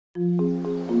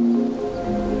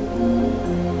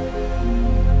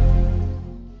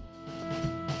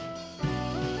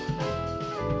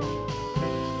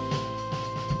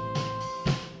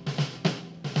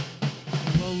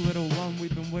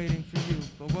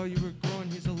while you were growing,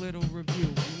 here's a little review.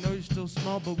 We know you're still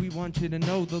small, but we want you to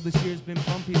know, though this year's been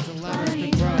bumpy, it's allowed us to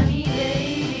grow. 2020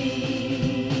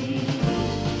 baby,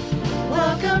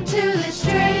 welcome to this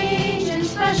strange and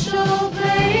special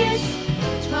place.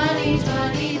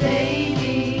 2020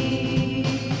 baby,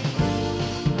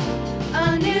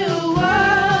 a new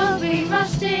world we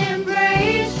must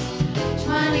embrace.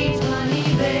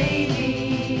 2020 baby.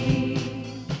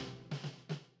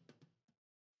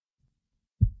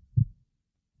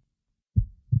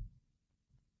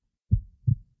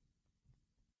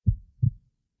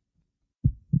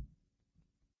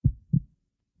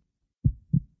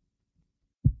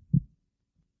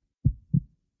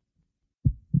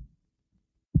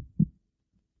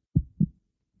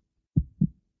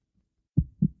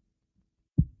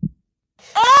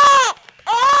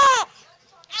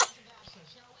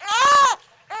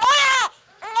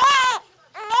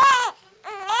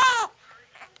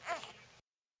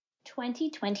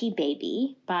 "2020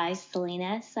 Baby" by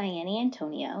Selena Ciani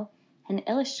Antonio and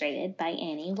illustrated by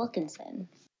Annie Wilkinson.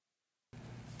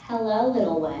 Hello,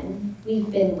 little one. We've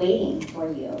been waiting for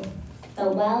you.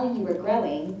 But while you were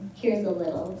growing, here's a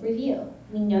little review.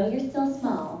 We know you're still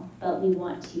small, but we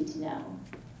want you to know.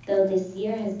 Though this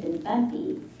year has been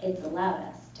bumpy, it's allowed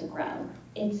us to grow.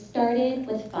 It started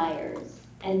with fires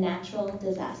and natural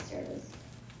disasters.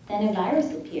 Then a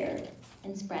virus appeared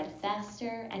and spread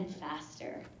faster and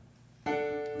faster.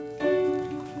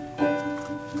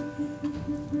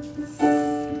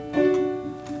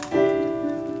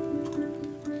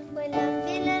 When I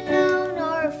feel alone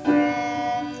or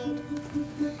afraid,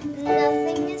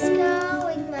 nothing is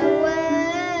going my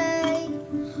way.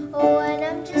 Or when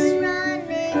I'm just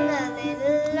running a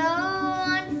little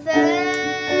low on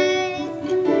faith,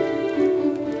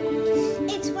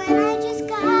 it's when I just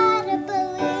gotta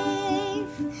believe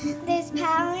there's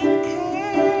power and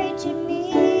courage in me.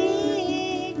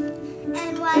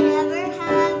 And whatever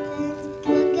happens,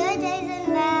 the good days and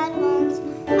bad ones,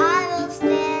 I will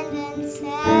stand and say,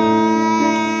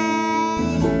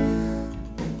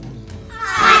 I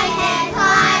can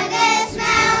climb this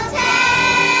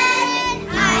mountain,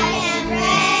 I can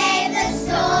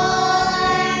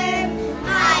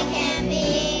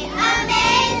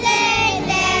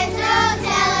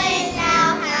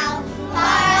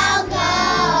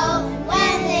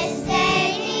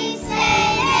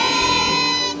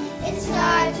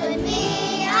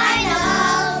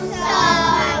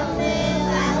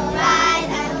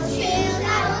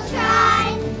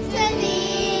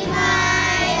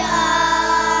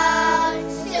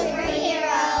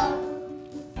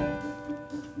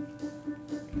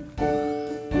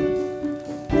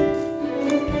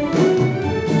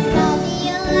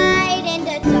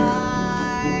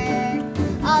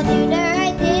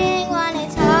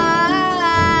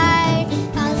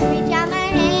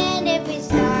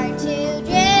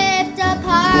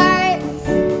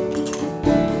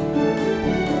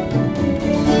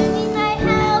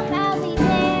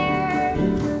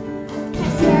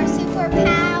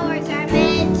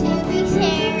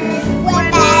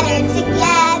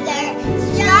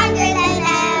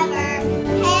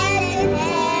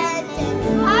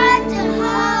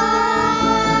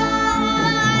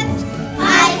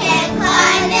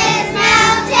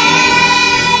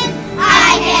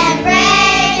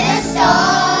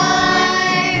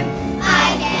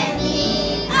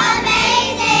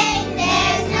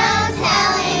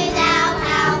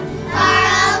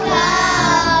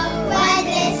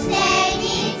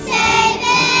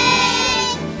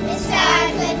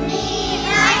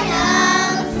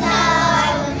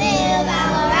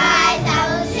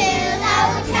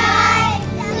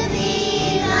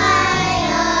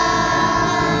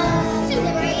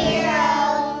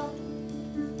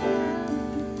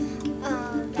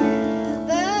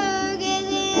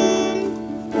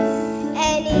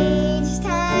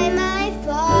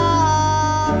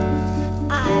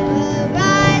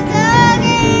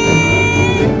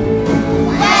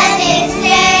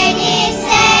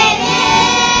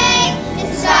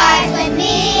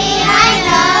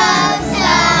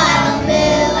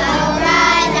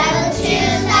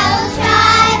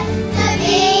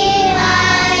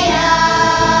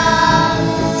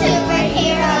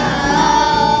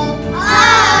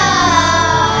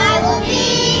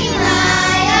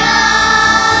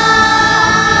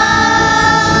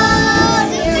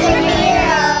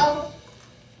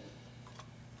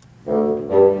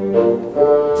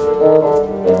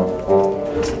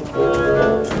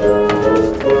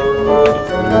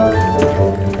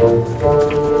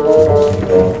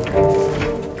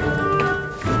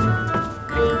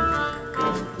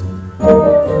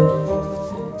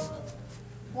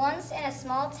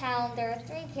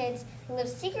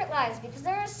lives because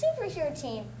they're a superhero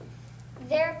team.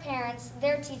 Their parents,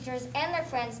 their teachers, and their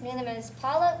friends knew them as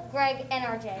Paula, Greg, and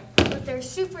RJ. But their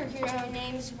superhero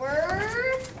names were...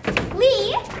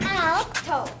 Lee, Al,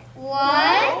 Toad.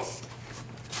 What?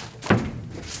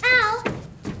 Al,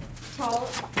 Toad.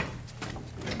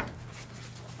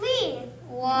 Lee,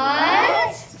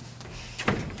 What?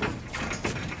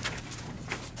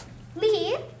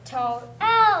 Lee, Toad.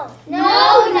 Al.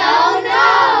 No, no,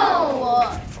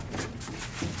 no!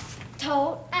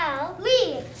 Toad, Al,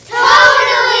 Lee.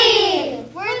 Totally!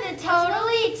 We're the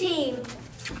Totally team.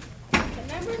 The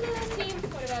members of the team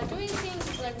went about doing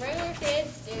things like regular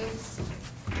kids do.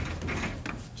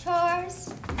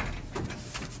 Chores,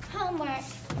 homework,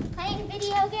 playing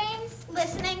video games,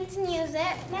 listening to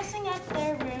music, messing up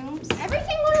their rooms.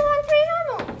 Everything went along pretty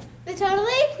normal. The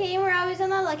Totally team were always on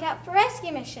the lookout for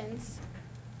rescue missions.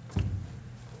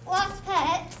 Lost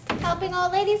pets, helping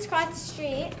old ladies cross the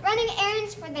street, running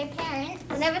errands for their parents.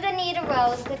 Whenever the need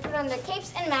arose, they put on their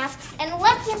capes and masks and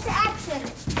leapt into action.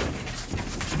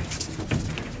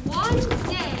 One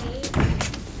day,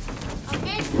 a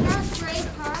big dark gray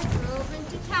car drove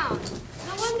into town.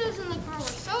 The windows in the car were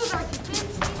so dark you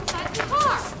couldn't see inside the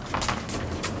car.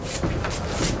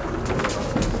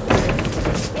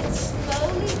 It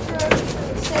slowly drove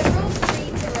through several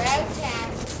streets around town,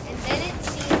 and then it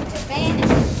seemed to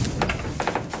vanish.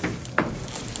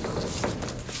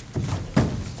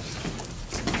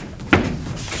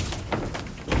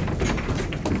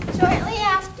 Shortly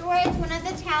afterwards, one of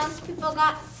the townspeople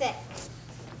got sick.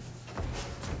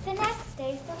 The next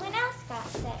day, someone else got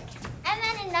sick. And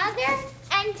then another,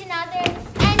 and another,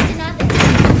 and another.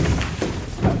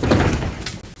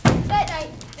 That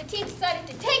night, the team decided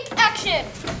to take action.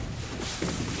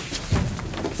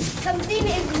 Something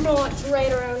is not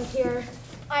right around here.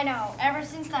 I know, ever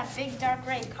since that big dark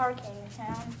gray car came to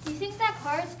town. Do you think that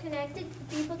car is connected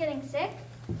to people getting sick?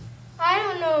 I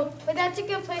don't know, but that's a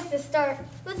good place to start.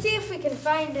 Let's see if we can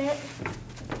find it.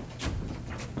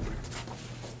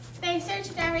 They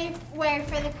searched everywhere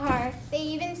for the car. They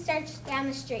even searched down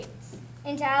the streets.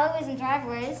 Into alleyways and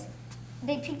driveways.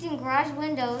 They peeked in garage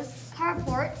windows,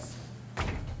 carports,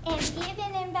 And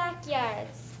even in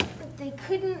backyards. but they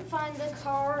couldn't find the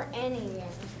car anywhere.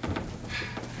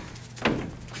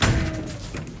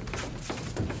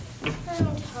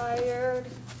 I'm tired.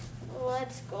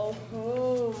 Let's go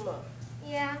home.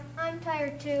 Yeah, I'm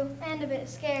tired too, and a bit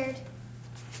scared.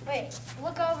 Wait,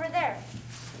 look over there.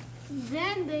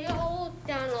 Then they all looked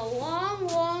down a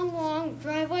long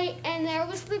driveway, and there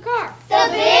was the car. The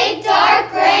big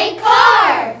dark gray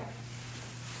car!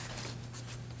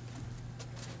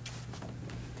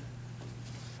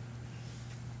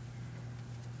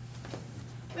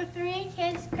 The three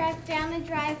kids crept down the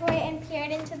driveway and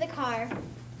peered into the car.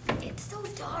 It's so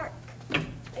dark.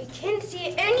 I can't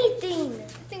see anything. I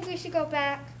think we should go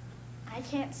back. I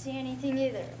can't see anything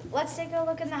either. Let's take a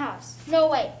look in the house. No,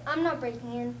 wait. I'm not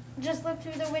breaking in. Just look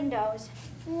through the windows.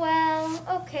 Well,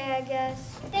 Okay, I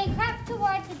guess. they crept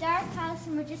toward the dark house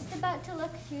and were just about to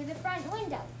look through the front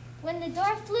window when the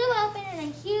door flew open and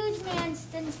a huge man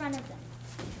stood in front of them.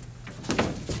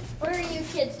 What are you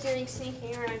kids doing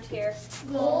sneaking around here?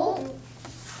 Gold?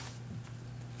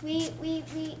 We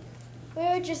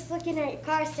were just looking at your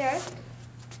car, sir.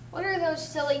 What are those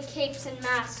silly capes and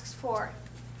masks for?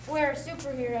 We're a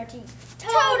superhero team.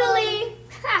 Totally!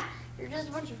 Ha! You're just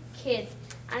a bunch of kids.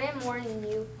 And I'm warning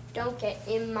you, don't get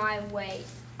in my way.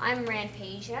 I'm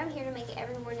Rampage, and I'm here to make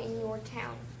everyone in your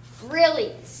town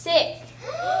really sick.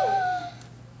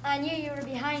 I knew you were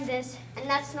behind this. And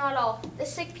that's not all. The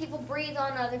sick people breathe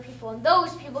on other people, and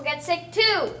those people get sick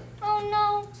too. Oh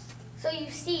no. So you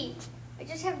see, I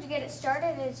just have to get it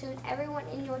started, and soon everyone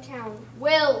in your town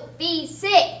will be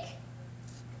sick.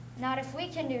 Not if we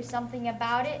can do something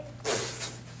about it.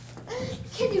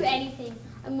 Can't do anything.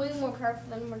 I'm way more powerful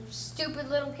than more stupid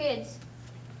little kids.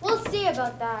 We'll see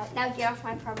about that. Now get off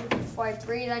my property before I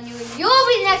breathe on you, and you'll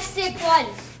be the next sick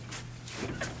ones.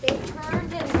 They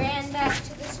turned and ran back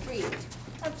to the street.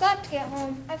 I've got to get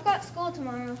home. I've got school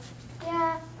tomorrow.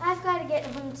 Yeah, I've got to get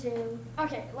home too.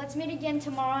 Okay, let's meet again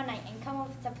tomorrow night and come up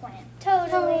with a plan.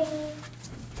 Totally.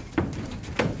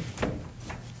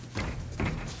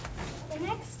 The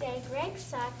next day, Greg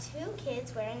saw two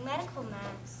kids wearing medical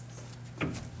masks.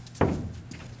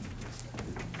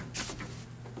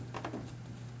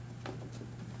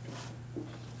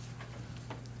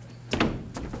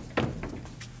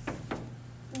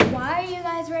 Why are you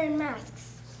guys wearing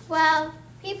masks? Well,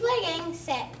 people are getting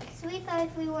sick, so we thought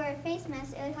if we wore a face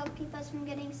mask, it would help keep us from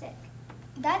getting sick.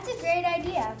 That's a great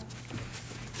idea.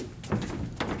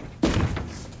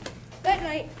 That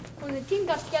night, when the team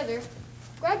got together,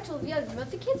 Greg told the others about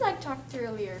the kids I talked to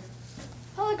earlier.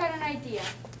 Paula got an idea.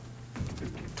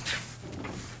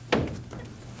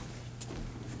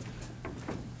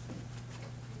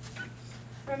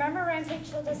 Remember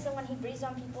Rampage told us that when he breathes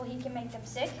on people, he can make them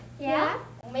sick? Yeah?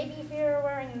 Well, maybe if we were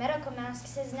wearing medical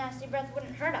masks, his nasty breath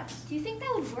wouldn't hurt us. Do you think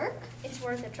that would work? It's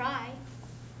worth a try.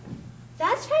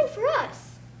 That's fine for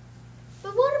us.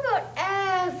 But what about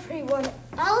everyone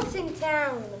else in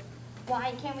town?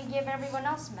 Why can't we give everyone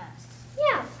else masks?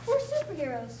 Yeah, we're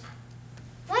superheroes.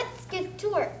 Let's get to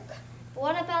work. But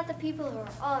what about the people who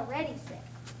are already sick?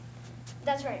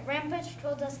 That's right. Rampage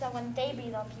told us that when they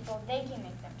breathe on people, they can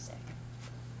make them sick.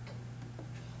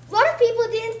 What if people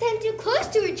didn't stand too close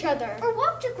to each other? Or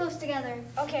walk too close together?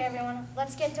 Okay, everyone,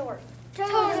 let's get to work.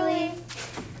 Totally.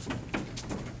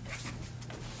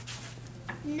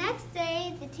 Next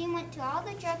day, the team went to all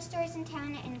the drugstores in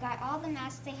town and got all the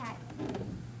masks they had.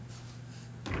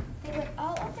 They went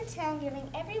all over town giving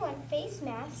everyone face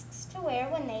masks to wear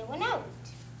when they went out.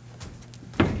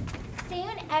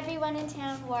 Soon, everyone in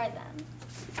town wore them.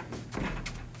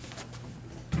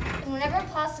 And whenever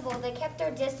possible, they kept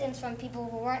their distance from people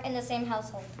who weren't in the same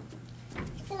household.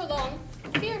 Before long,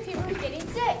 fewer people were getting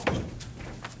sick.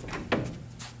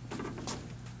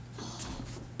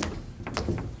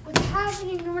 What's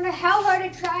happening? No matter how hard I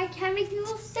try, I can't make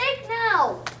people sick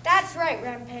now. That's right,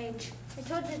 Rampage. I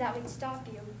told you that we'd stop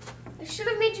you. I should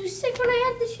have made you sick when I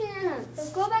had the chance.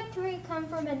 So go back to where you come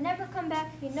from and never come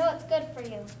back if you know it's good for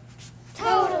you.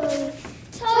 Totally.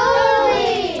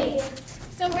 Totally.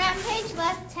 So Rampage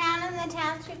left town and the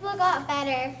townspeople got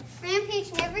better.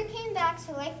 Rampage never came back,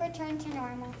 so life returned to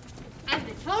normal. I've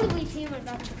been totally team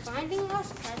about finding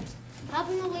lost pets,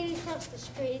 helping the ladies cross the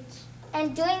streets.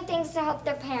 And doing things to help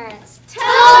their parents.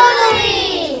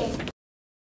 Totally!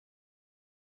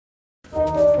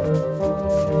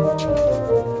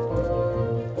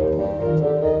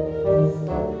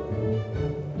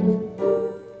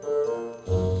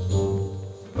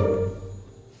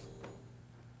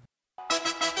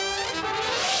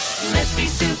 Let's be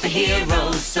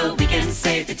superheroes so we can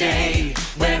save the day.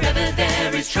 Wherever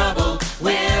there is trouble,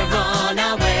 we're on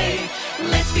our way.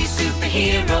 Let's be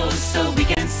superheroes so we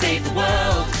can save the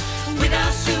world. With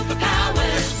our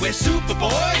superpowers, we're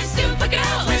Superboys and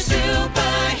Supergirls. We're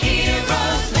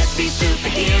superheroes. Let's be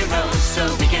superheroes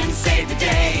so we can save the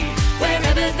day.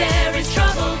 Wherever there is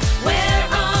trouble, we're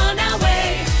on our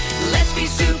way. Let's be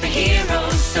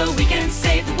superheroes so we can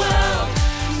save the world.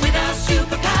 With our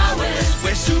superpowers,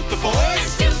 we're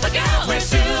Superboys and Supergirls. We're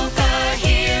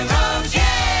superheroes,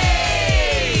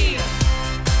 yay!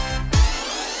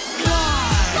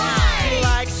 Fly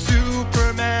like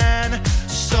Superman,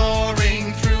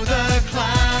 soaring through the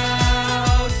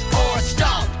clouds. Or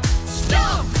stomp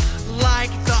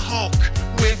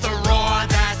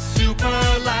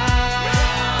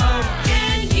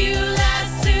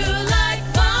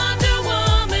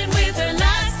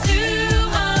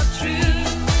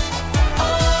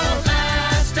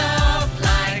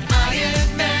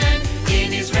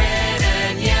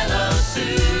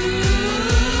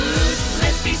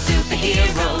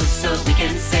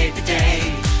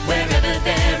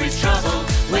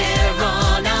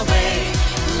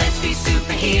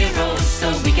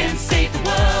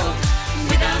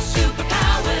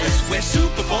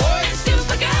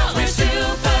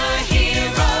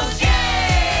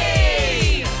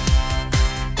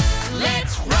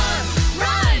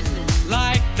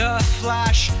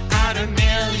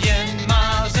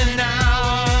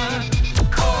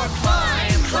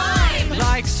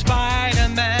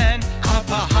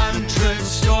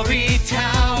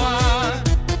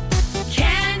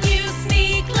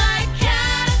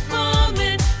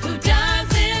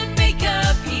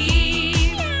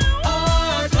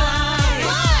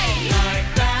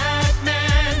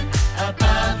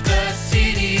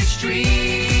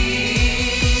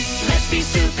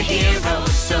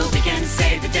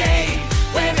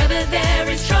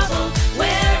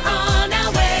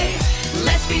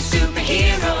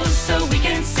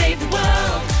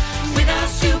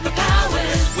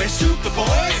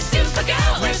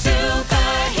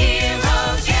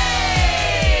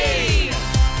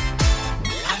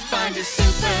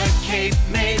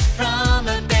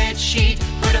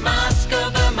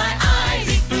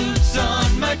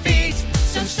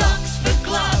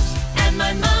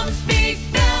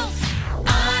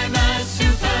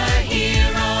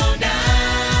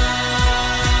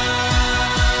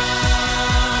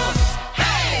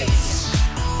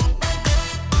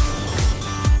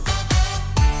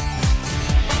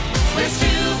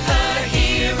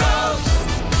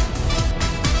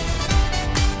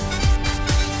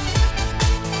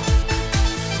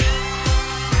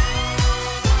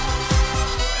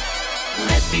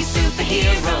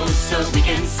superheroes so we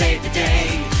can save the day.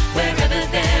 Wherever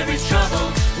there is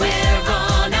trouble, we're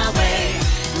on our way.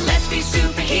 Let's be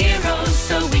superheroes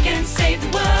so we can save the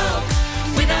world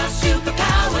with our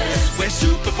superpowers. We're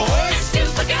super boys.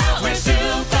 Supergirls. We're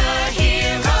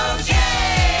superheroes,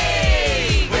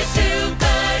 yay! We're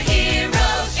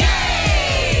superheroes,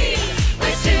 yay!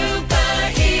 We're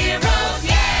superheroes,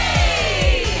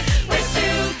 yay! We're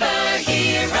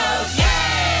superheroes, yay!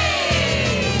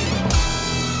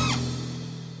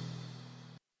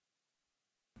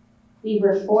 We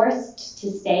were forced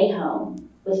to stay home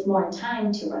with more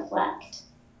time to reflect,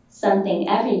 something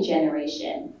every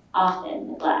generation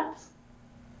often neglects.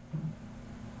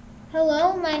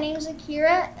 Hello, my name is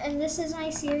Akira, and this is my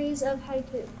series of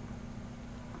haiku.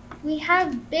 We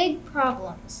have big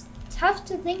problems, tough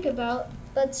to think about,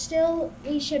 but still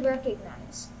we should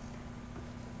recognize.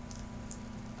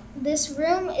 This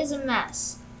room is a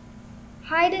mess.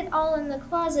 Hide it all in the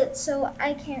closet so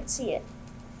I can't see it.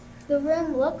 The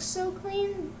room looks so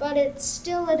clean, but it's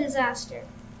still a disaster.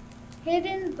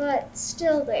 Hidden, but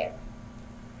still there.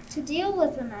 To deal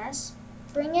with a mess,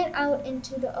 bring it out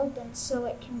into the open so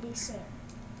it can be seen.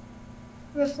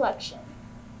 Reflection.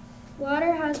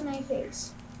 Water has my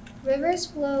face. Rivers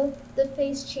flow, the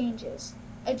face changes.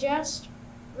 Adjust,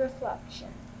 reflection.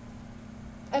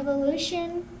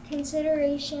 Evolution,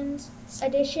 considerations,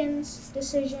 additions,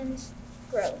 decisions,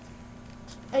 growth.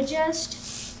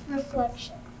 Adjust,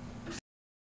 reflection.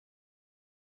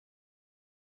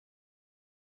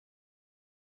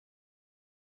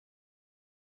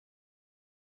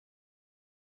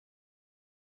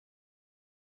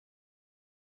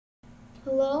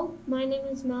 Hello, my name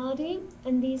is Melody,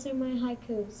 and these are my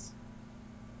haikus.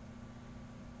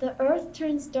 The earth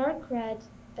turns dark red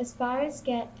as fires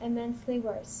get immensely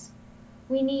worse.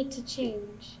 We need to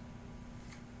change.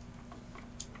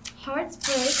 Hearts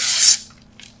break,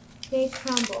 they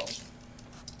crumble.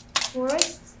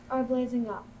 Forests are blazing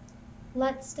up.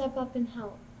 Let's step up and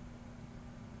help.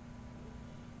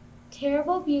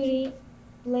 Terrible beauty,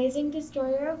 blazing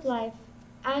destroyer of life,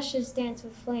 ashes dance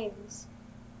with flames.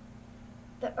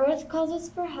 The earth calls us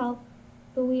for help,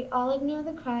 but we all ignore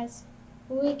the cries,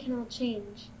 we can all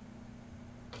change.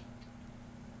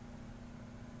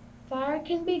 Fire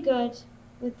can be good,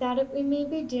 without it we may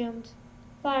be doomed.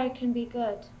 Fire can be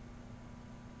good.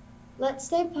 Let's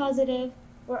stay positive,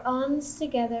 we're all in this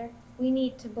together, we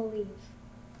need to believe.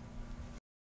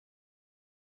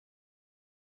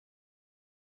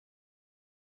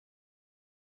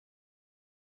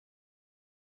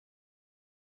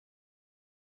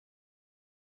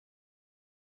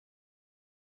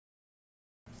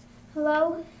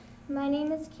 Hello, my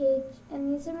name is Cage,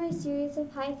 and these are my series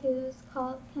of haikus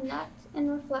called Connect and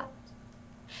Reflect.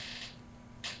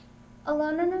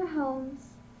 Alone in our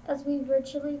homes, as we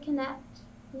virtually connect,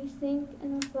 we think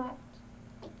and reflect.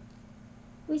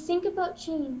 We think about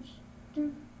change,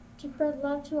 to spread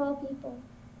love to all people,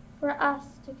 for us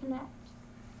to connect.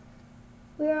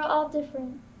 We are all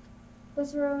different,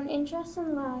 with our own interests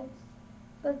and lives,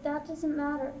 but that doesn't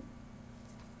matter.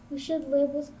 We should live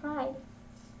with pride.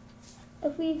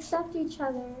 If we accept each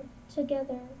other,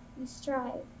 together we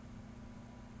strive.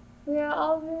 We are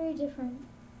all very different,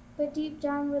 but deep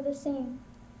down we're the same.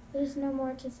 There's no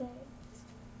more to say.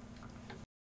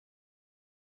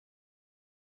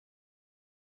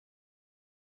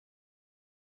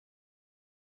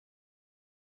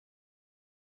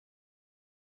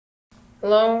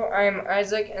 Hello, I am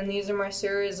Isaac, and these are my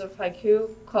series of haiku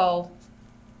called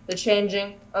The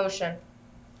Changing Ocean.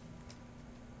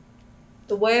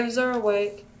 The waves are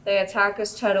awake, they attack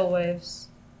as tidal waves,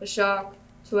 a shock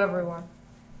to everyone.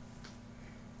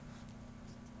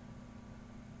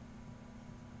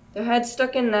 Their heads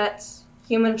stuck in nets,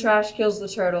 human trash kills the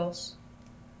turtles.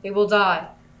 They will die,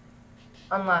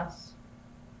 unless.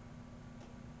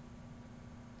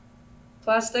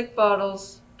 Plastic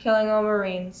bottles killing all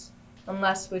marines,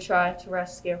 unless we try to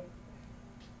rescue.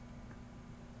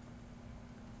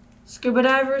 Scuba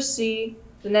divers see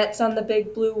the nets on the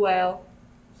big blue whale,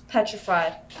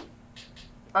 petrified,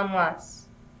 unless.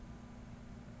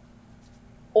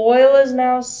 Oil is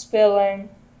now spilling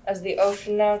as the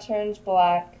ocean now turns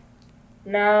black.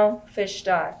 Now fish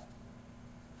die,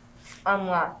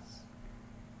 unless.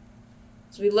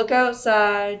 As we look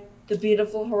outside, the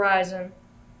beautiful horizon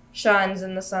shines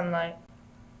in the sunlight.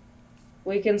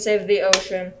 We can save the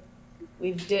ocean.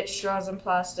 We've ditched straws and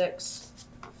plastics.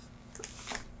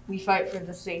 We fight for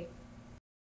the sea.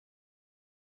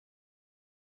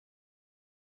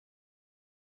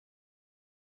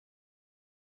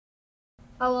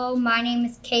 Hello, my name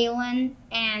is Kaylin,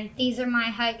 and these are my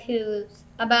haikus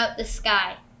about the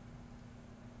sky.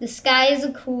 The sky is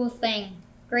a cool thing.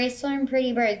 Graceful and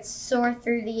pretty birds soar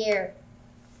through the air.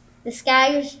 The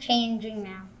sky is changing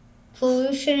now.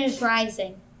 Pollution is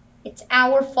rising. It's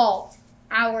our fault,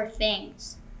 our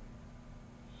things.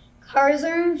 Cars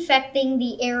are infecting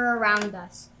the air around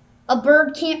us. A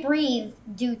bird can't breathe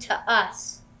due to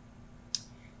us.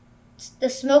 The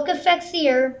smoke affects the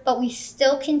air, but we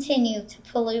still continue to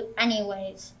pollute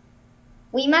anyways.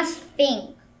 We must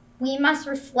think. We must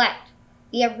reflect.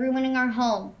 We are ruining our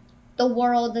home. The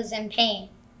world is in pain.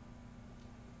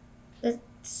 The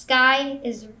sky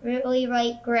is really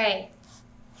light gray.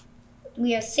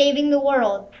 We are saving the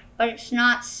world, but it's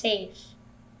not safe.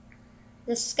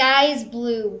 The sky is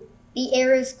blue. The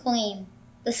air is clean.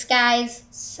 The sky's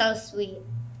so sweet.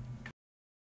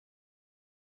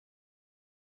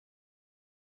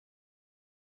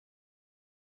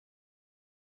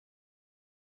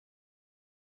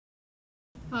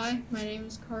 Hi, my name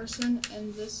is Carson,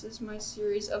 and this is my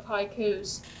series of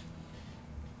haikus.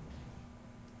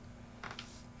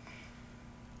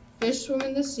 Fish swim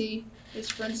in the sea, his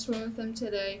friends swim with him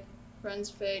today, friends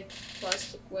fade,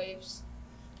 plastic waves.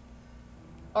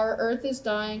 Our earth is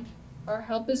dying, our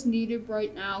help is needed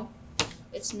right now.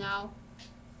 It's now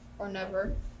or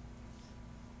never.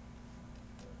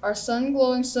 Our sun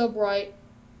glowing so bright,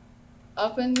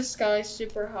 up in the sky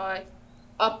super high,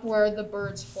 up where the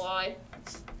birds fly.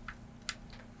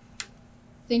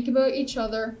 Think about each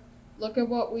other. Look at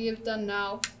what we have done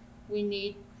now. We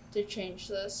need to change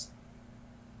this.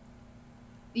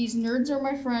 These nerds are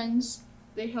my friends.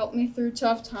 They help me through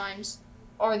tough times.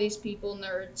 Are these people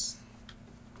nerds?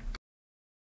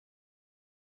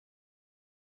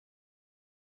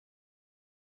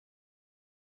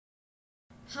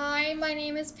 Hi, my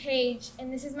name is Paige,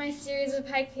 and this is my series of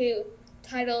haiku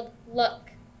titled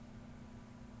Look.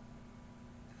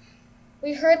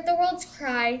 We heard the world's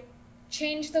cry,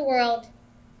 change the world.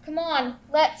 Come on,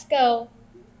 let's go.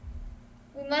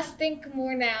 We must think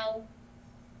more now.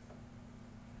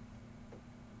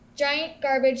 Giant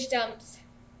garbage dumps.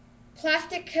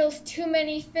 Plastic kills too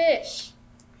many fish.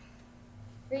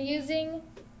 Reusing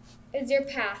is your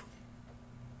path.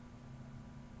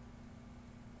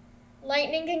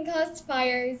 Lightning can cause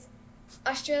fires.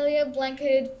 Australia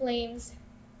blanketed flames.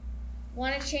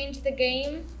 Want to change the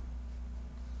game?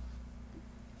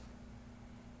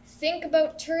 Think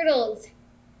about turtles.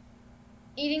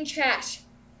 Eating trash.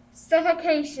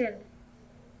 Suffocation.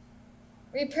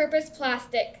 Repurpose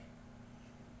plastic.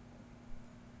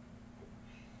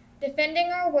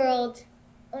 Defending our world.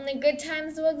 Only good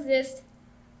times will exist.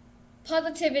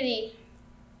 Positivity.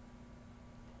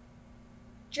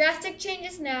 Drastic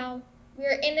changes now. We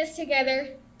are in this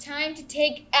together. Time to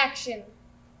take action.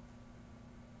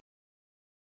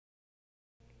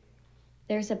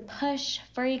 There's a push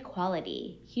for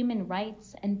equality, human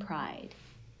rights, and pride.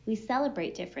 We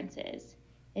celebrate differences.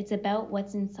 It's about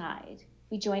what's inside.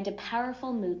 We joined a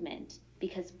powerful movement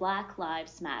because Black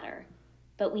Lives Matter.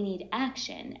 But we need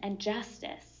action and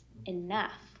justice.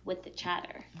 Enough with the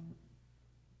chatter.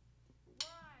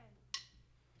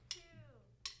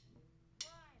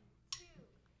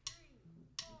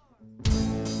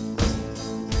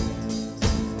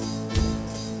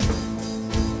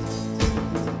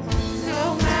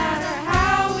 No matter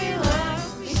how we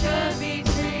look, we should be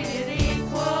treated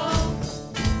equal.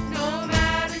 No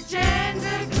matter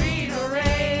gender, creed, or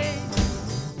race.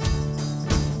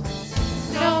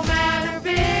 No matter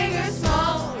big or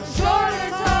small, or short or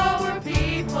tall, we're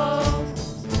people.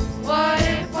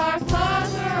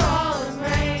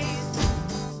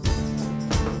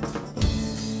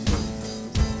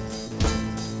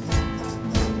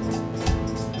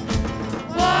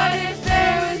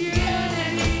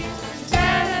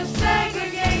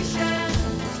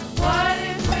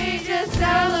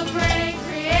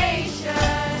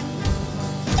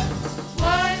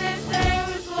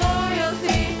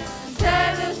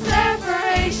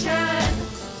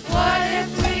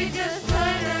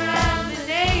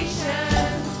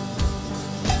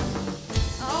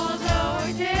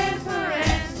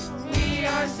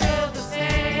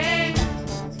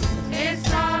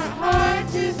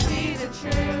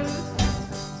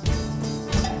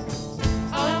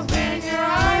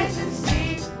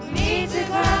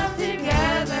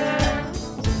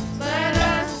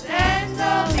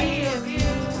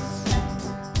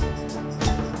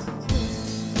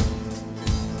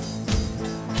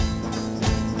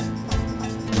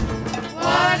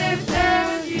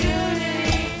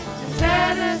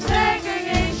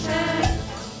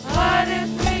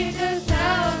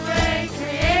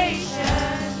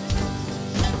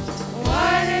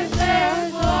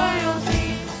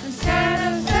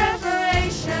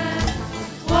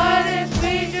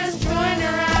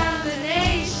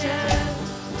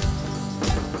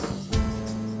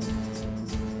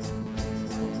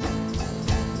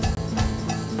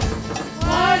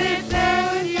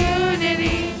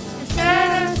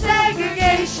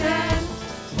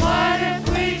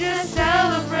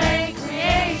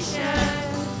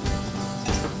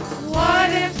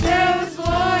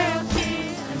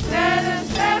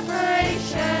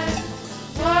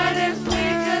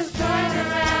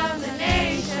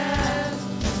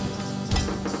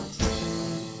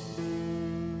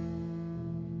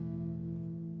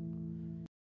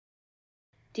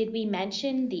 Did we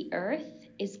mention the Earth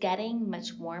is getting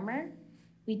much warmer?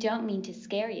 We don't mean to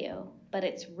scare you, but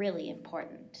it's really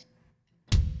important.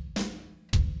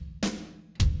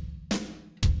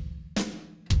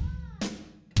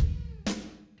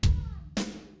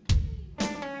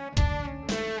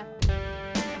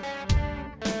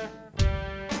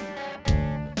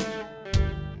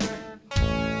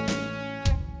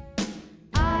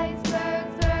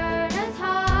 Icebergs burn as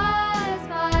hot as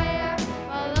fire,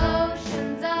 while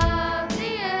oceans of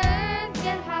the earth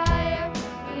get higher.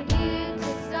 We need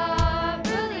to stop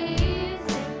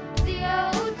releasing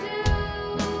CO2.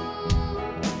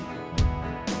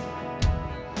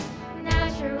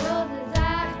 Natural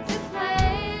disasters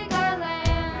plague our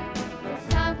land. It's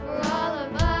time for all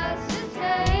of us to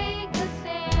take a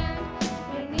stand.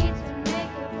 We need to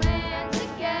make a plan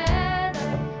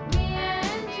together, me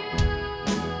and you.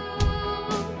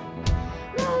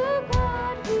 Look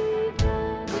what we've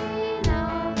done. We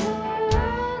know the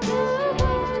world is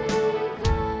changing.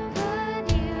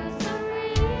 Could use some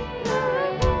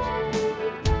rearranging.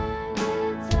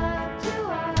 It's up to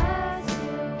us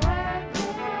to work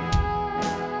it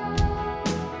out.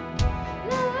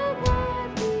 Look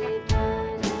what we've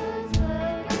done. Just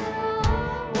look at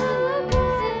all the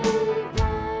music we've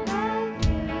done. Our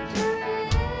future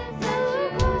is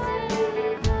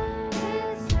choosing.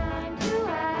 It's time to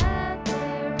act.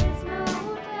 There is no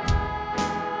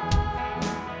doubt.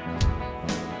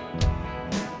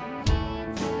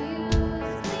 Need to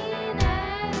use clean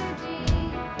energy.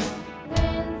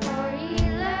 Wind for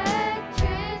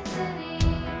electricity.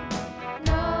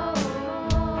 No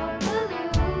more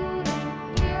polluting.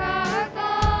 Hear our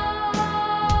call.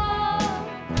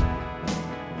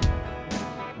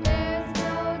 There's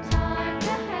no time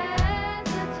to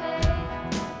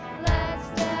hesitate. Let's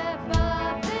step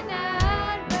up and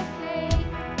advocate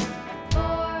for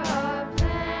our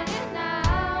planet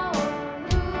now, or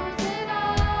lose it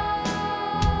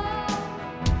all.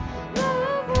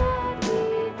 Look what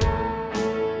we've done.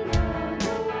 We know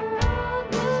the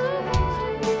world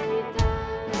is changing.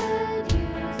 Could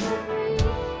use some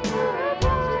rearranging.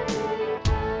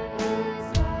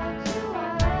 It's up to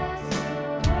us to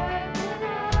work it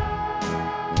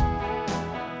out.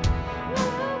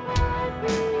 Look what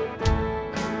we've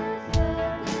done. Just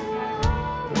look at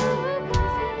all the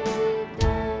music we've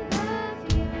done. The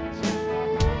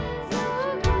future is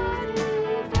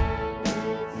amazing.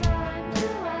 It's time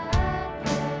to act.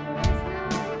 There is no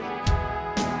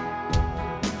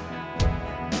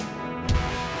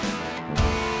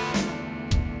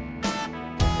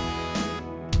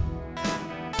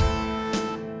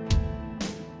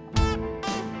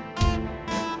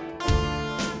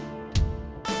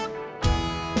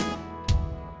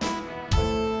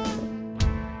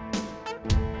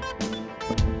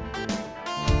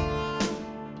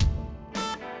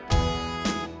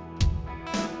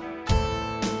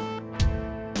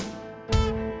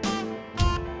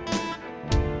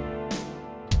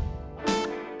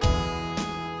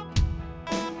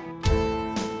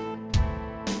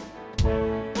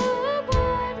Look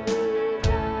what we've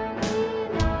done. We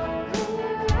know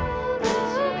the world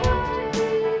is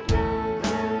changing.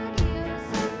 Could use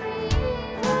some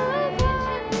rearranging.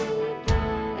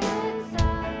 It's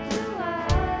up to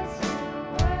us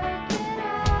to work it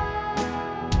out.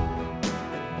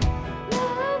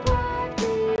 Look what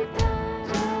we've done.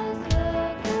 Just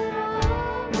look at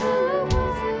all the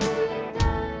music we've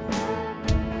done. The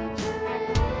future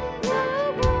is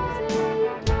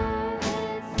amazing.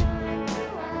 It's time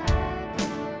to act.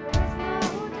 There is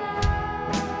no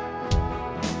doubt.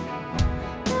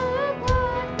 Look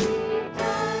what we've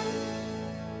done.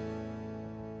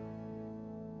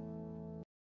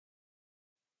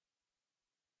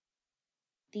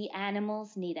 The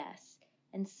animals need us,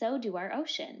 and so do our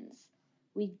oceans.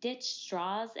 We've ditched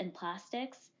straws and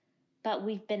plastics, but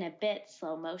we've been a bit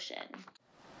slow motion.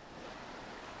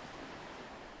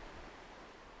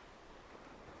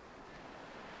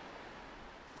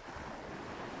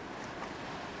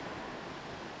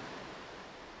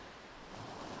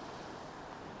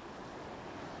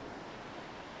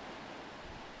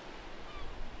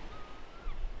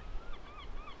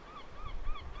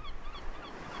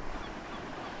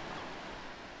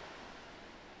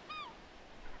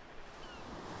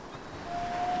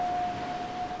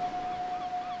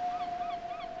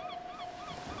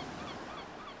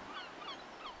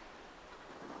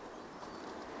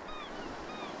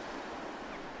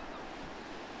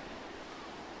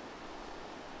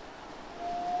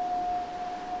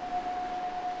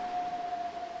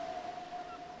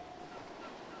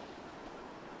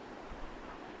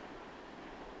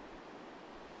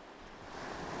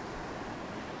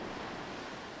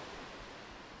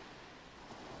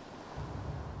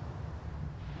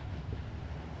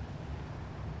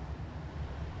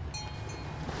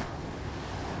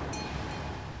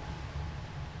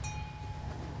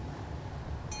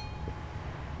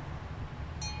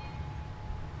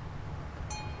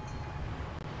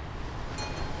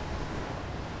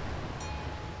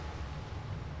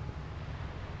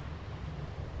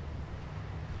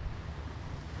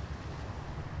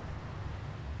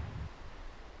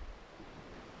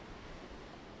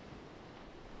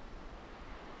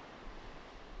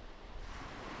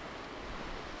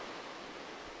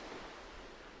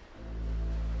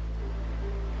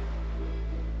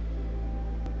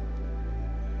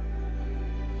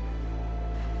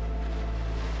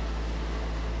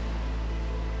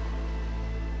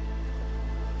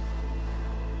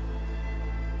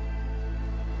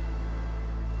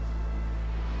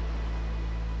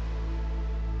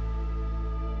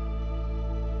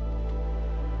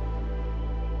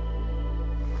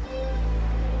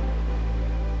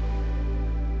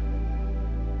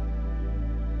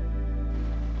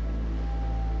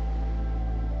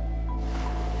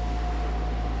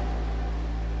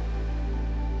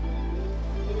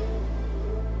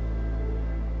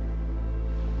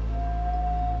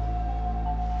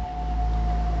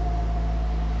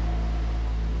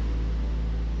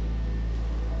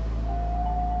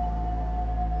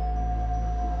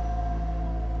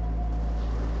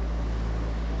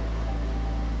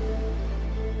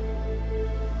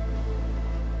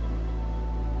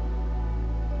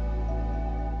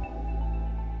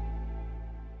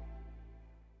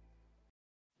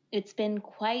 It's been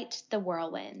quite the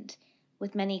whirlwind,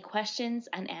 with many questions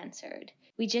unanswered.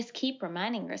 We just keep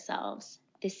reminding ourselves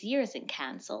this year isn't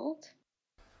cancelled.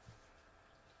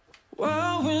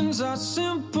 Whirlwinds are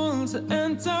simple to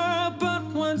enter, but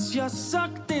once you're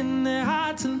sucked in, they're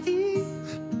hard to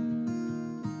leave.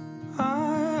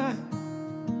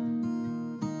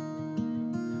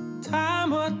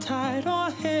 Time or tide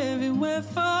or heavy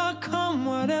weather, come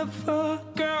whatever,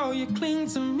 girl, you cling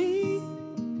to me.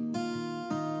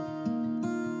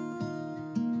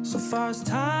 So far as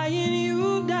tying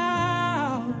you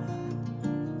down,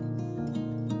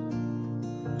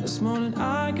 there's more than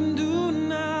I can do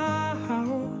now.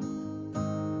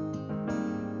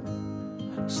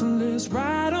 So let's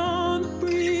ride on the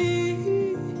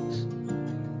breeze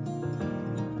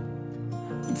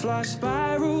and fly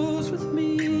spirals with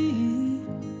me.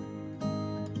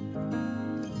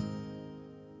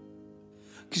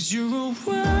 'Cause you're a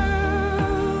whirlwind,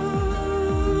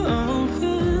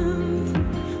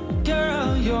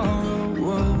 girl, you're a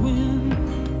whirlwind.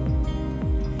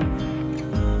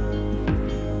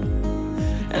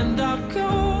 And I'll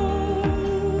go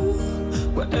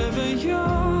wherever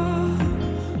you're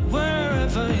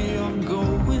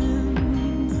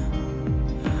going.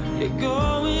 You're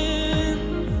going.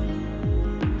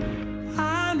 I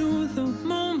knew the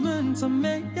moment I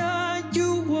met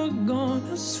you were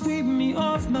gonna sweep me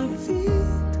off my feet.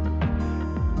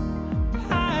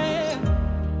 I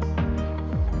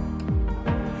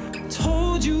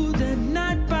told you that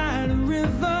night by the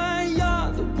river,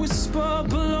 you're the whisper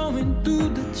blowing through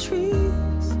the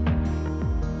trees.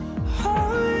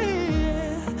 Oh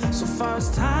yeah, so far as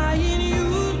tying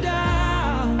you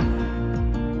down,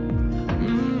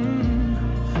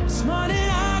 it's more than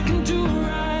I can do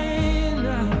right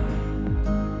now.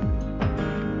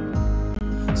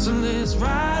 So let's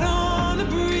ride on the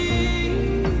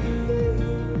breeze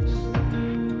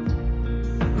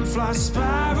and fly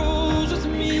spirals with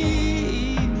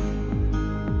me.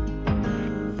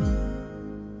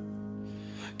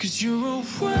 'Cause you're a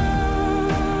whirlwind,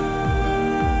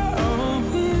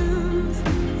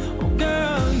 oh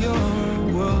girl, you're a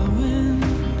whirlwind.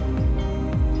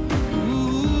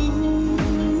 Ooh,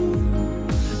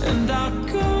 and I'll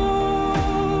go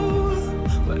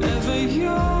wherever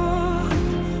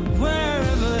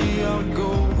wherever you're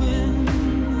going.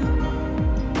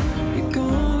 You're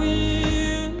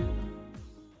going.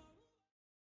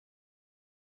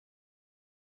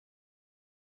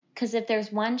 'Cause if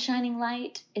there's one shining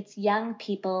light, it's young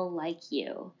people like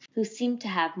you, who seem to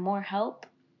have more hope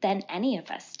than any of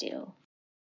us do.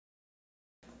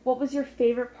 What was your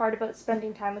favorite part about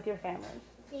spending time with your family?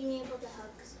 Being able to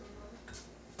hug someone.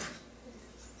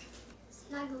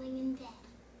 Snuggling in bed.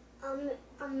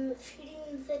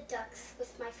 Feeding the ducks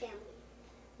with my family.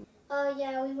 Oh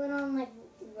yeah, we went on like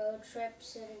road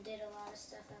trips and did a lot of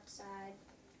stuff outside.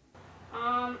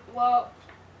 Well,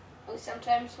 we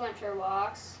sometimes went for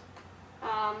walks.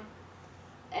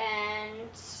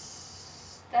 And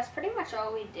that's pretty much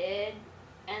all we did.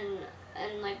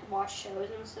 And like watch shows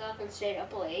and stuff and stayed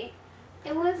up late.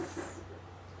 It was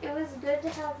good to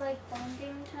have like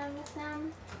bonding time with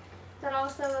them, but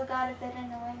also it got a bit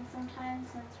annoying sometimes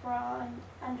since we're all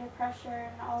under pressure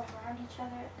and all around each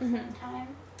other at the same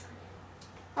time.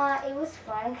 It was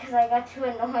fun because I got to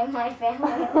annoy my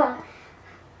family a lot.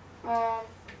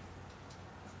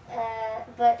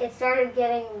 But it started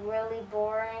getting really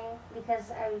boring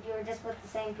because you were just with the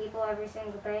same people every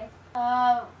single day.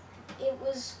 It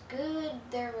was good.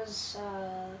 There was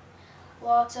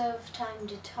lots of time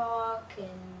to talk,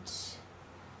 and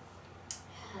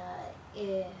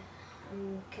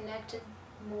I'm connected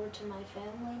more to my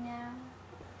family now.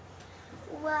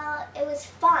 Well, it was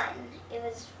fun. It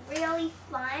was really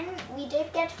fun. We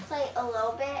did get to play a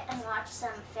little bit and watch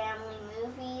some family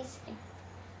movies.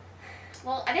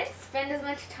 Well, I didn't spend as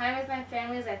much time with my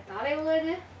family as I thought I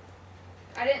would.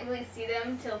 I didn't really see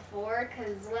them till 4,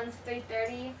 because once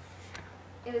 3:30,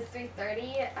 it was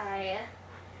 3:30, I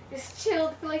just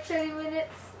chilled for like 30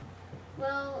 minutes.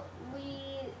 Well,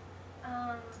 we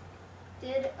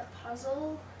did a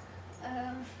puzzle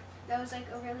that was like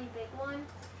a really big one,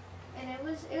 and it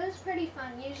was pretty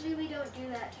fun. Usually we don't do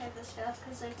that type of stuff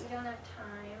because like we don't have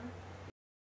time.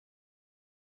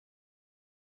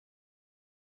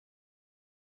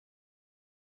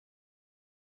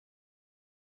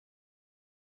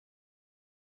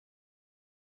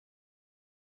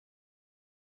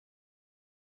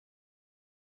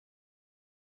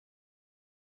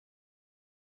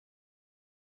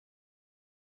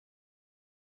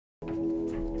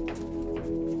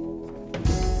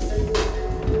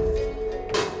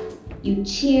 You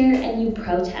cheer and you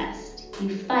protest.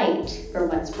 You fight for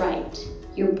what's right.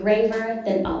 You're braver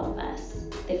than all of us.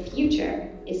 The future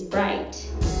is bright.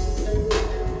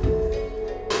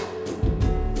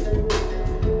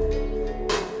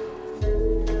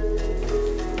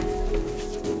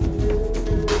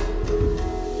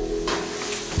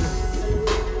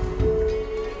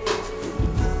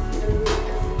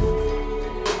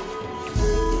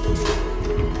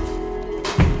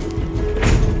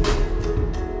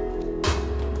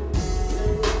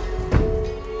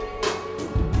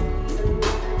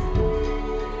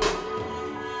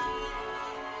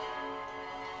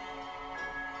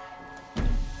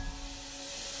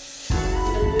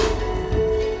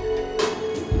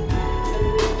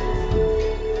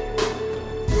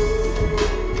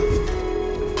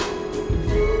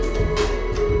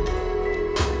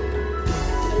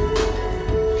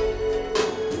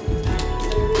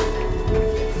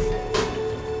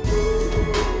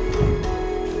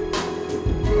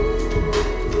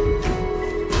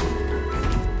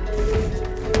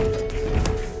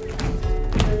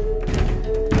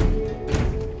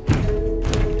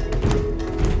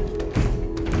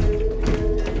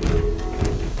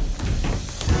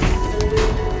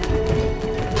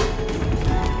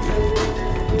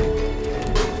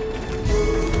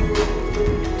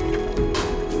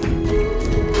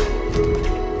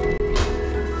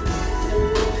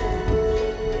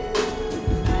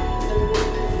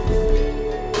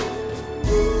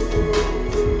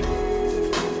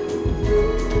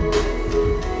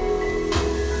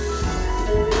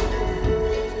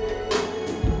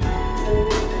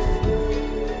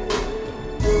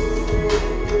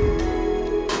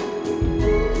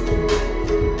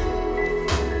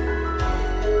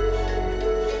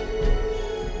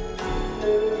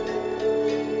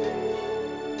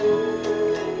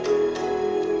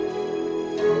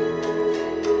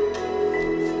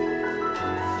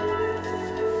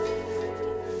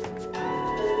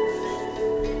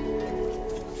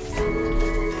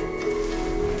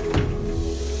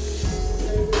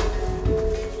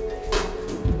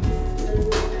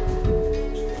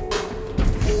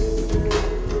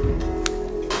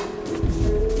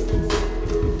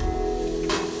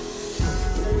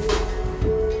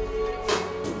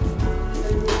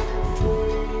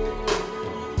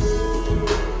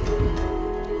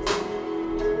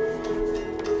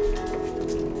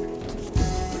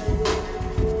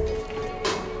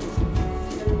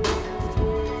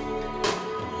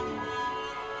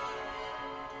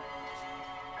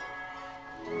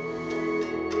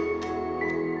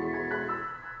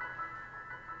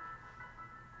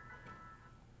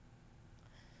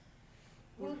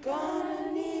 We're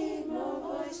gonna need more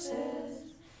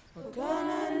voices. We're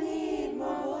gonna need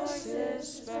more voices.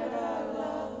 Spread our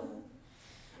love.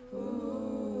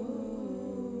 Ooh.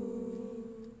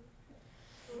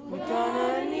 We're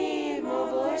gonna need more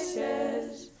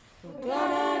voices. We're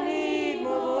gonna need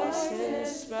more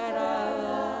voices. Spread our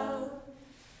love.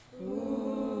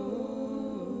 Ooh.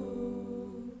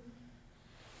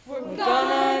 We're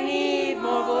gonna need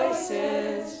more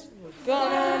voices. We're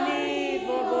gonna need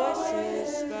more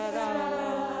voices. Spread our love.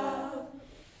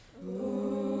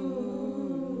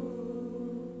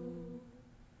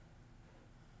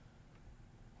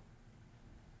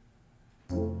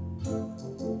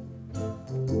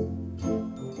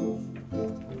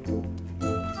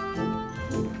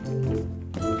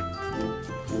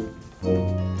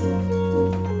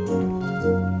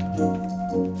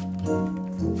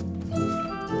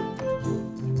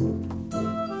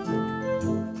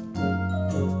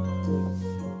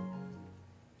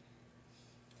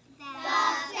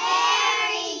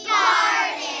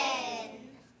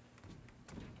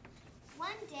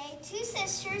 Two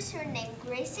sisters who are named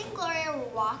Grace and Gloria were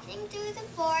walking through the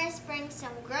forest bringing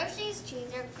some groceries to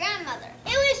their grandmother. It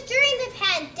was during the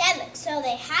pandemic, so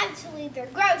they had to leave their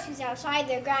groceries outside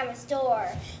their grandma's door.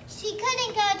 She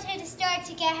couldn't go to the store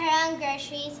to get her own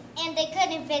groceries, and they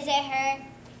couldn't visit her.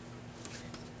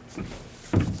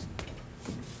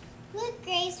 Look,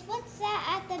 Grace, what's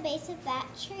that at the base of that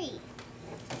tree?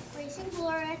 Grace and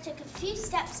Gloria took a few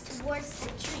steps towards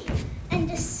the tree and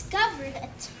discovered a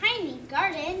tiny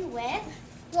garden with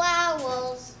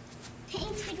flowers,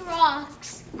 painted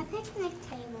rocks, a picnic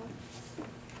table,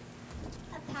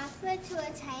 a pathway to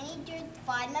a tiny door at the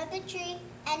bottom of the tree,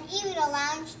 and even a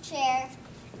lounge chair.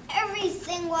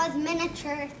 Everything was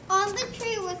miniature. On the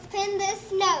tree was pinned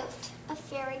this note: a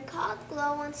fairy called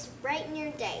Glow wants to brighten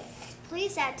your day.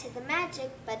 Please add to the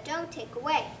magic, but don't take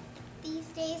away. These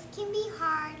days can be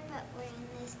hard, but we're in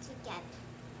this together.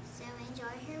 So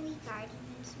enjoy her wee garden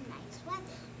and some nice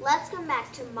weather. Let's come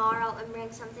back tomorrow and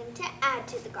bring something to add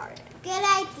to the garden. Good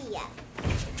idea.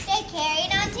 They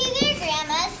carried on to their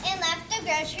grandma's and left the the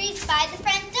groceries by the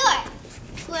front door.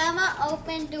 Grandma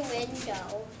opened the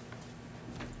window.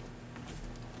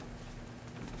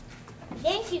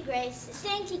 Thank you, Grace.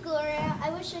 Thank you, Gloria. I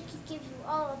wish I could give you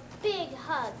all a big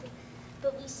hug,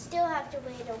 but we still have to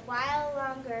wait a while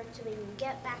longer till we can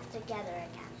get back together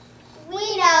again.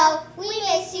 We know. We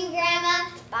miss you, Grandma.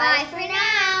 Bye for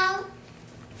now.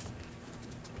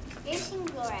 Grace and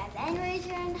Gloria then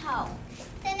returned home.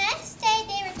 The next day,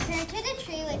 they returned to the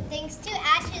tree with things to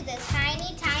add to the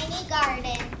tiny, tiny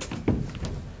garden.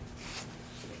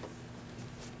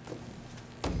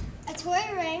 A toy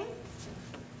ring,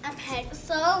 A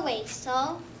pencil,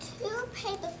 whistle, 2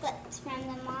 paper clips from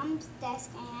the mom's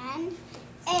desk, and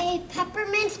a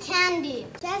peppermint candy,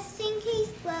 just in case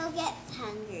Flo gets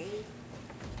hungry.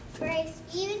 Grace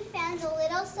even found a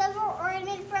little silver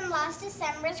ornament from last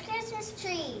December's Christmas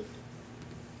tree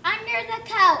under the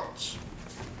couch.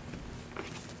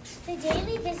 The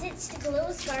daily visits to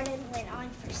Glow's garden went on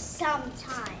for some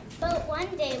time, but one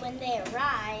day when they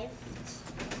arrived,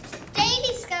 they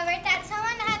discovered that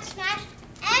someone had smashed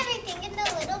everything in the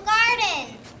little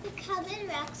garden. The cupboard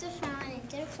racks were fallen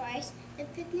into the forest, the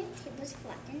picnic table was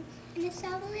flattened, and the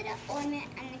silver little ornament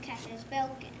and the couch was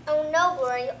broken. Oh no,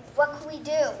 Gloria, what can we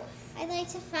do? I'd like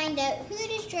to find out who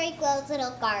destroyed Glow's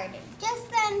little garden. Just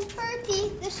then, Bertie,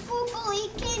 the school bully,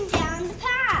 came down the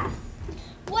path.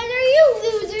 What are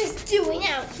you losers doing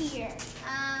out here?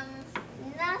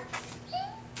 Nothing.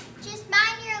 Just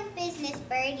mind your own business,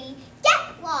 Bertie.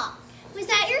 Get lost. Was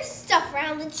that your stuff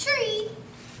around the tree?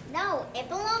 No, it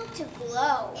belonged to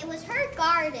Glow. It was her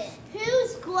garden.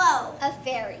 Who's Glow? A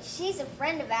fairy. She's a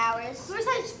friend of ours. There's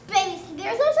no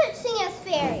such thing as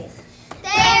fairies.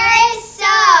 There is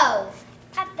so!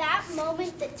 At that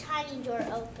moment, the tiny door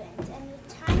opened, and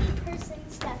the tiny person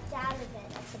stepped out of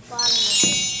it at the bottom of the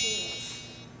tree.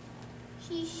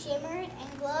 She shimmered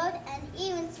and glowed and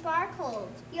even sparkled.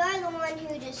 You're the one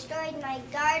who destroyed my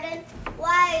garden.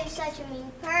 Why are you such a mean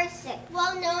person?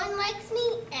 Well, no one likes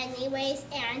me anyways,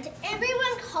 and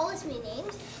everyone calls me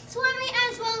names, so I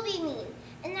might as well be mean.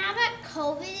 And now that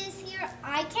COVID is here,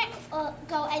 I can't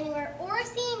go anywhere or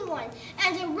see anyone,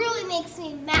 and it really makes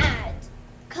me mad.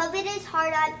 COVID is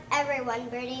hard on everyone,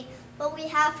 Bertie, but we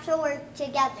have to work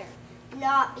together,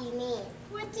 not be mean.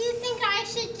 What do you think I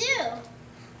should do?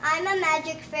 I'm a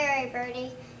magic fairy,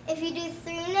 Bertie. If you do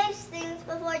 3 nice things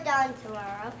before dawn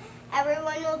tomorrow,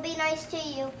 everyone will be nice to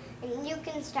you, and you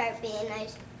can start being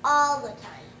nice all the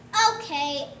time.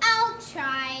 Okay, I'll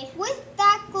try. With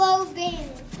that Glow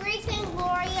vanished. Grace and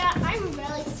Gloria, I'm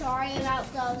really sorry about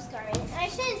Glow's garden. I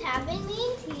shouldn't have been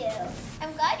mean to you.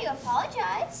 I'm glad you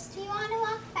apologized. Do you want to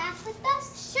walk back with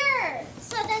us? Sure.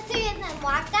 So the 3 of them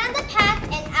walked down the path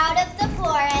and out of the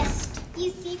forest. You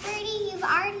see, Bertie, you've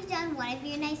already done one of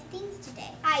your nice things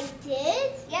today. I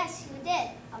did? Yes, you did.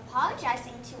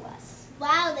 Apologizing to us.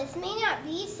 Wow, this may not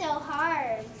be so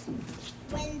hard.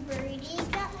 When Bertie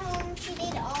got home, she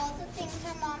did all the things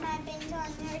her mom had been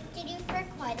telling her to do for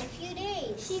quite a few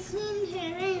days. She cleaned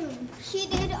her room. She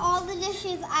did all the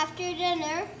dishes after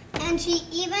dinner, and she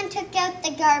even took out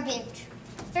the garbage.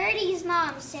 Bertie's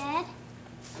mom said,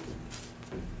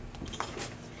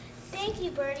 "Thank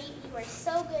you, Bertie. You are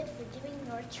so good for doing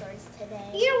your chores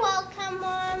today." You're welcome,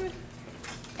 Mom.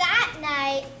 That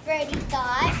night, Bertie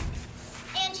thought,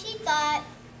 and she thought,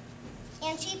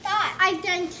 I've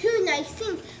done 2 nice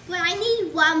things, but I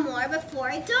need 1 more before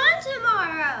dawn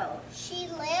tomorrow. She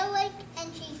lay awake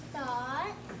and she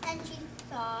thought, and she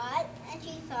thought, and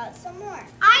she thought some more.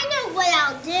 I know what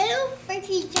I'll do.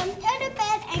 Bertie jumped out of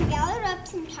bed and gathered up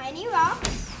some tiny rocks,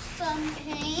 some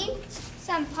paint,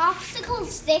 some popsicle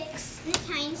sticks, and a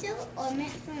tiny silver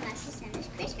ornament from last December's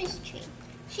Christmas tree.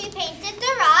 She painted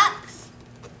the rocks,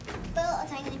 built a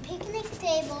tiny picnic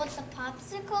table with the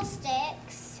popsicle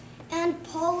sticks, and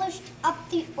polished up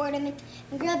the ornament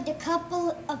and grabbed a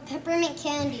couple of peppermint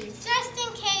candies, just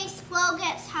in case Flo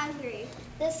gets hungry.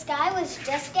 The sky was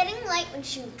just getting light when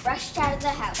she rushed out of the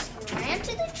house and ran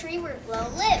to the tree where Glow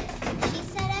lived. She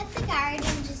set out the garden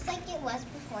just like it was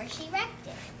before she wrecked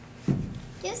it.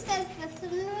 Just as the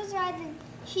sun was rising,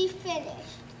 she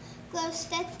finished. Glow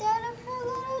stepped out of her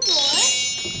little door.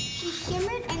 She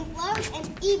shimmered and glowed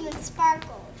and even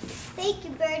sparkled. Thank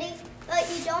you, Bertie, but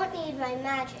you don't need my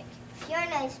magic. If you're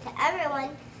nice to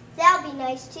everyone, they'll be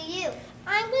nice to you.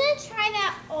 I'm going to try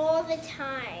that all the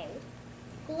time.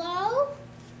 Glow?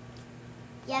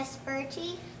 Yes,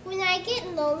 Bertie? When I get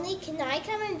lonely, can I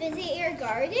come and visit your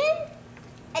garden?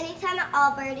 Anytime at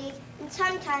all, Bertie. And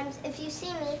sometimes, if you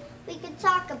see me, we could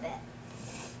talk a bit.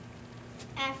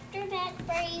 After that,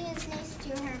 Bertie was nice to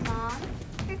her mom,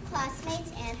 her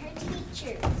classmates, and her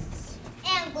teachers.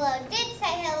 And Glow did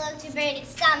say hello to Birdie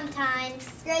sometimes.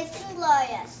 Grace and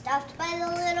Gloria stopped by the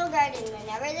little garden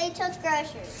whenever they took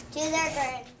groceries to their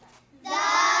grandpa. The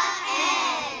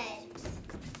end.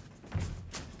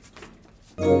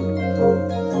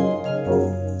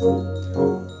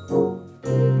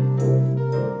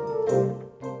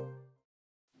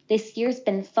 This year's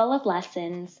been full of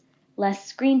lessons, less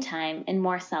screen time and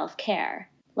more self-care.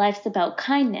 Life's about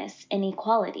kindness and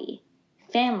equality,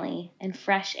 family and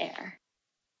fresh air.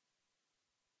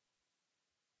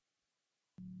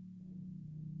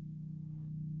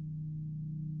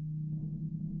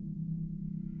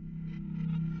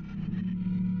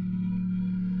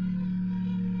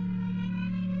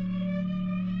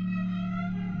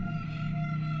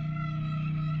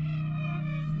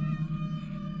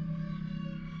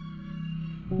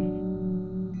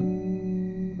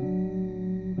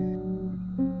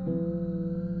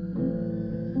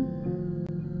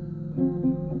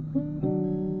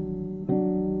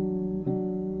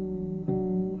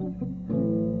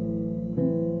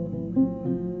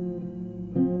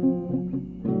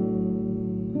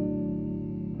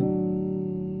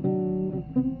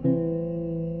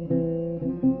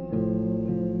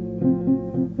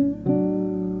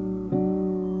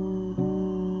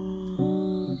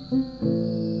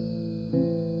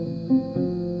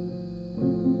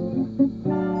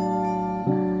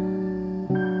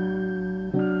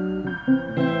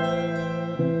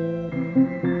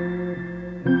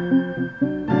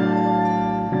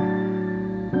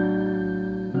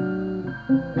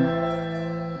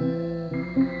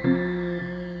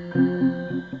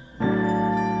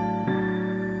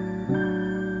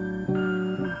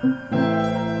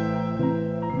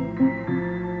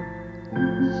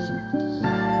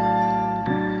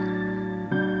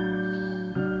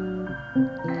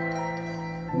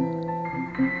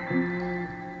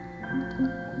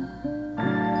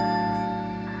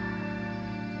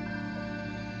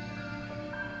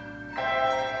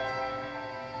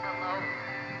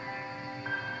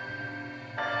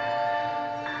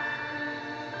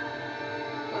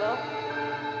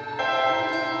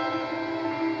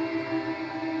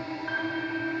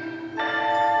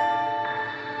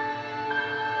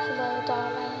 Hello,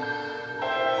 darling.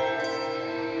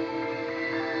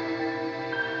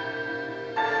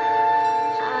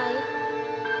 Hi.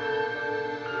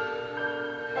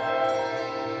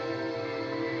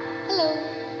 Hello.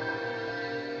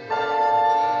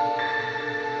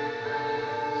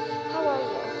 How are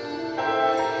you? Hello.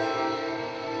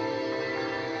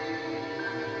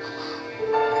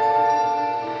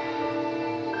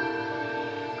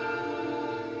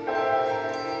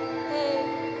 Hey.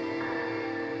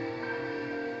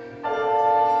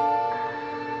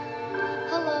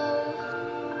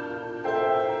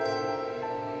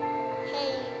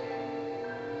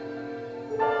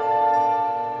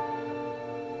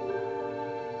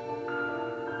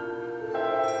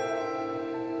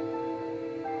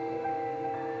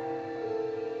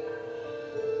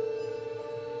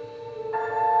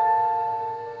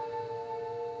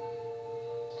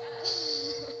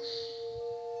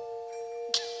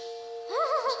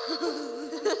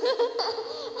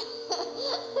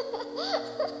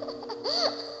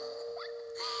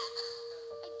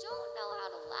 I don't know how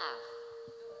to laugh.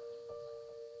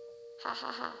 Ha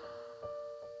ha ha.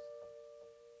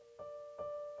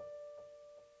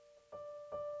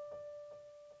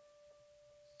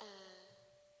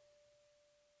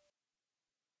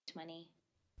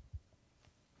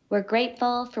 We're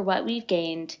grateful for what we've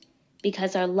gained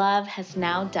because our love has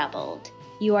now doubled.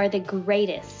 You are the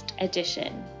greatest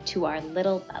addition to our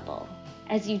little bubble.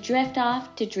 As you drift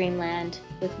off to dreamland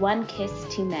with one kiss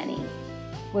too many,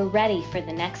 we're ready for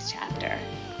the next chapter.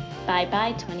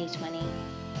 Bye-bye 2020.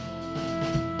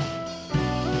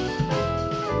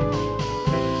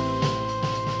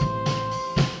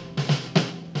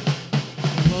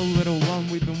 Hello, little one,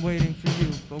 we've been waiting for you.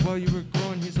 But while you were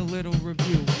growing, here's a little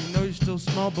review. We know you're still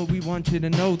small, but we want you to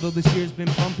know, though this year's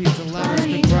been bumpy, it's allowed us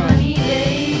to grow. 2020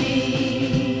 baby,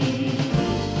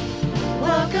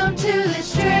 welcome to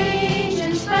this strange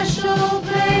and special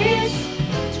place.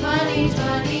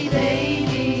 2020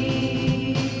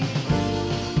 baby,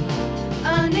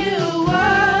 a new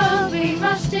world we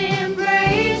must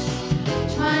embrace.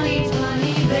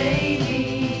 2020 baby.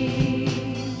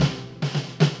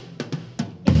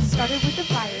 It started with the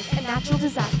fires and natural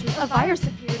disasters. A virus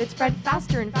appeared, it spread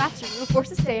faster and faster. We were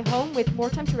forced to stay home with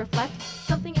more time to reflect,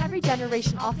 something every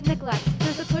generation often neglects.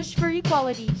 There's a push for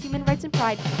equality, human rights and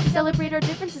pride. We celebrate our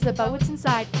differences about what's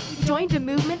inside. We joined a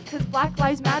movement because Black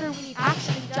Lives Matter. We need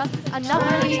action and justice. Enough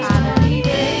of the child.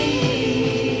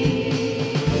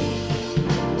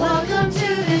 Welcome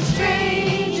to this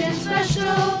strange and special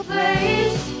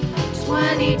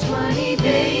 2020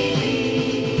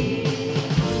 baby.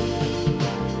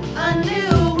 A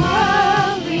new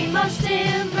world we must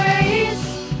embrace.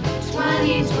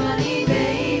 2020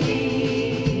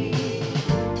 baby.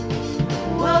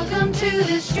 Welcome to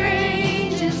this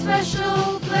strange and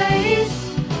special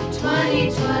place.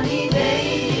 2020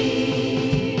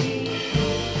 baby.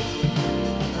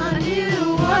 A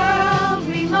new world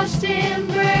we must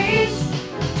embrace.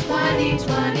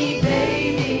 2020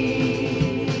 baby.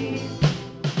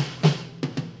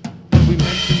 We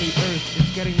mention the earth,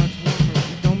 it's getting much warmer. We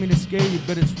don't mean to scare you,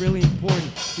 but it's really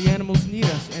important. The animals need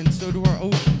us, and so do our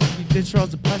oceans. We ditch all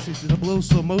the plastics in a blow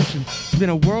slow motion. It's been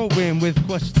a whirlwind with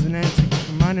questions and answers,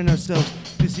 reminding ourselves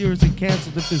this year isn't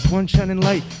canceled. If there's one shining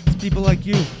light, it's people like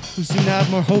you who seem to have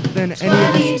more hope than any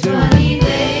of us do. 2020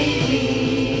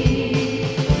 baby.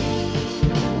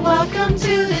 Welcome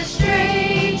to this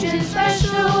strange and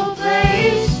special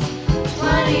place.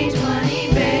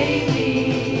 2020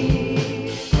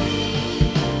 baby.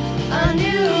 A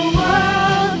new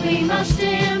world we must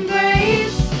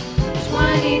embrace.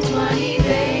 2020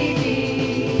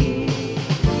 baby.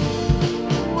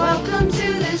 Welcome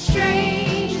to this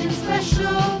strange and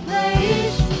special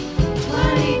place.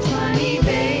 2020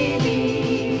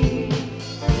 baby.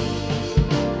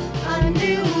 A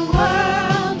new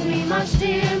world we must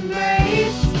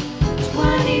embrace.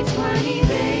 2020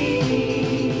 baby.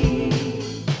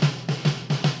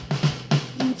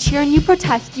 You cheer and you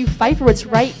protest, you fight for what's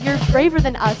right, you're braver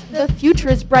than us, the future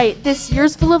is bright. This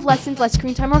year's full of lessons, less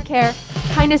screen time or care,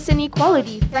 kindness and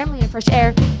equality, family and fresh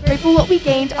air. Grateful what we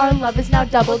gained, our love is now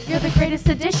doubled. You're the greatest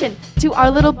addition to our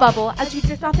little bubble as we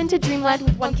drift off into dreamland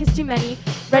with one kiss too many.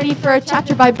 Ready for a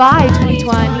chapter, bye-bye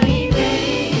 2020.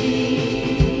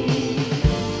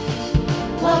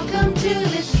 Welcome to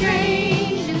this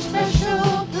strange and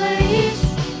special place.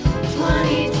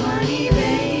 2020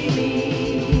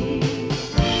 baby.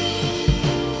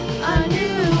 A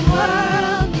new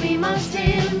world we must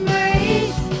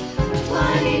embrace.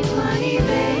 2020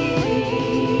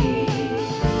 baby.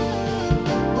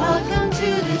 Welcome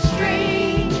to this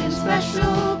strange and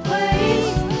special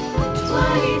place.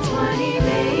 2020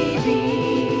 baby.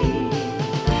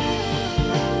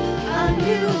 A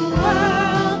new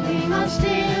world we must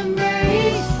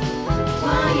embrace.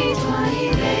 2020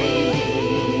 baby.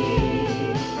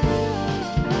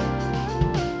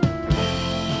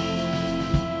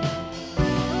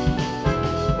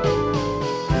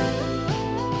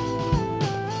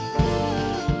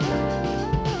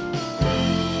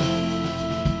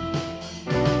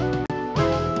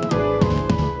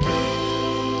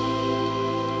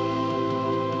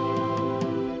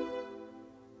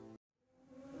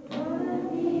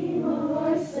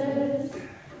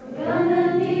 Gonna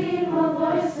need more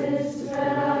voices to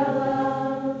spread our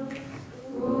love.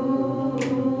 Ooh.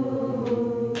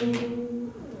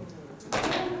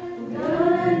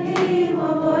 Gonna need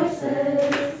more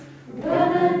voices.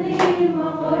 Gonna need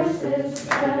more voices to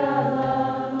spread our